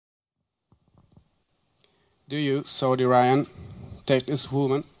Do you, Saudi Ryan, take this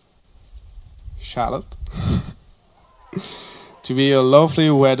woman, Charlotte, to be your lovely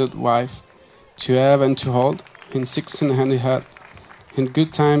wedded wife, to have and to hold, in sick and handy health, in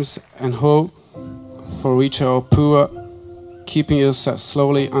good times and hope, for richer or poor, keeping yourself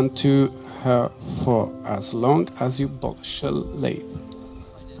slowly unto her for as long as you both shall live?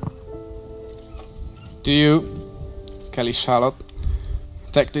 Do you, Kelly Charlotte,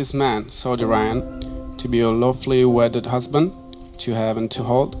 take this man, Saudi Ryan, to be your lawfully wedded husband, to have and to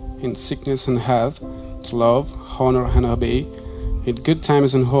hold, in sickness and health, to love, honor and obey, in good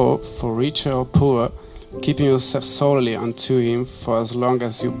times and hope, for richer or poor, keeping yourself solely unto him for as long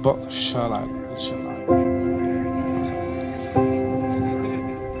as you both shall live.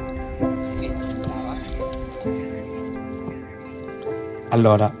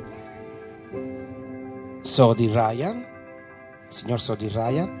 Allora, Saudi Ryan, signor Saudi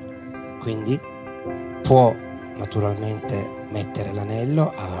Ryan, quindi può naturalmente mettere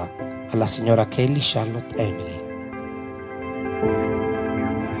l'anello alla signora Kelly Charlotte Emily.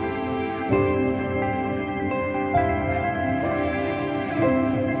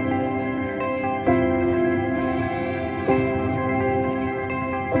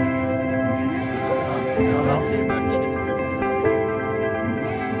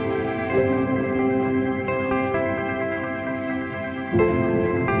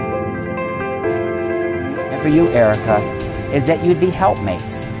 For you, Erica, is that you'd be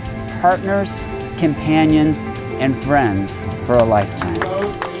helpmates, partners, companions, and friends for a lifetime.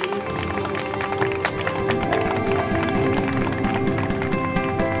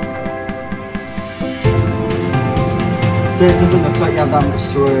 So it doesn't look like you have that much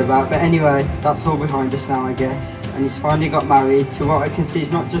to worry about, but anyway, that's all behind us now, I guess. And he's finally got married to what I can see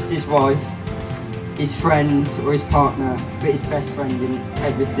is not just his wife, his friend or his partner, but his best friend in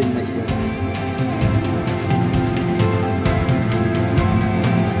everything that he does.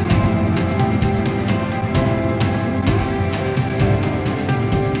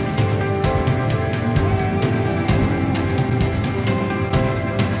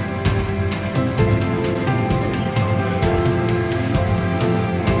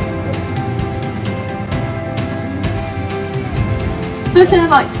 First thing I'd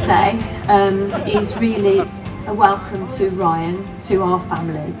like to say is really a welcome to Ryan, to our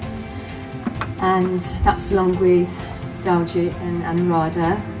family, and that's along with Daljit and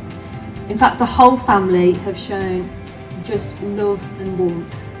Rada. In fact, the whole family have shown just love and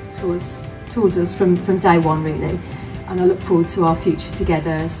warmth towards us from day one, really, and I look forward to our future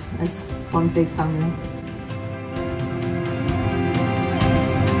together as one big family.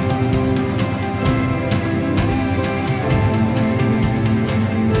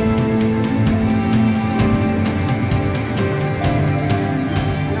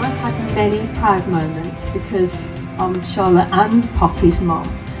 Many proud moments because I'm Charlotte and Poppy's mom,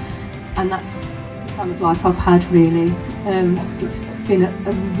 and that's the kind of life I've had, really. It's been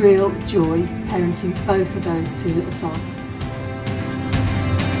a real joy parenting both of those two little sons.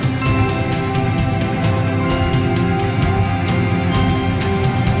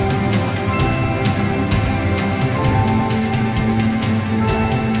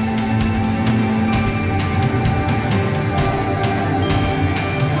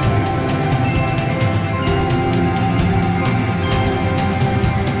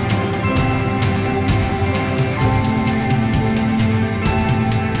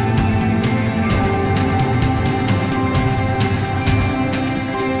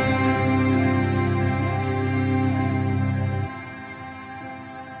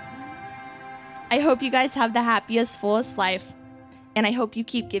 I hope you guys have the happiest, fullest life, and I hope you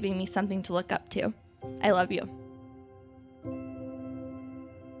keep giving me something to look up to. I love you.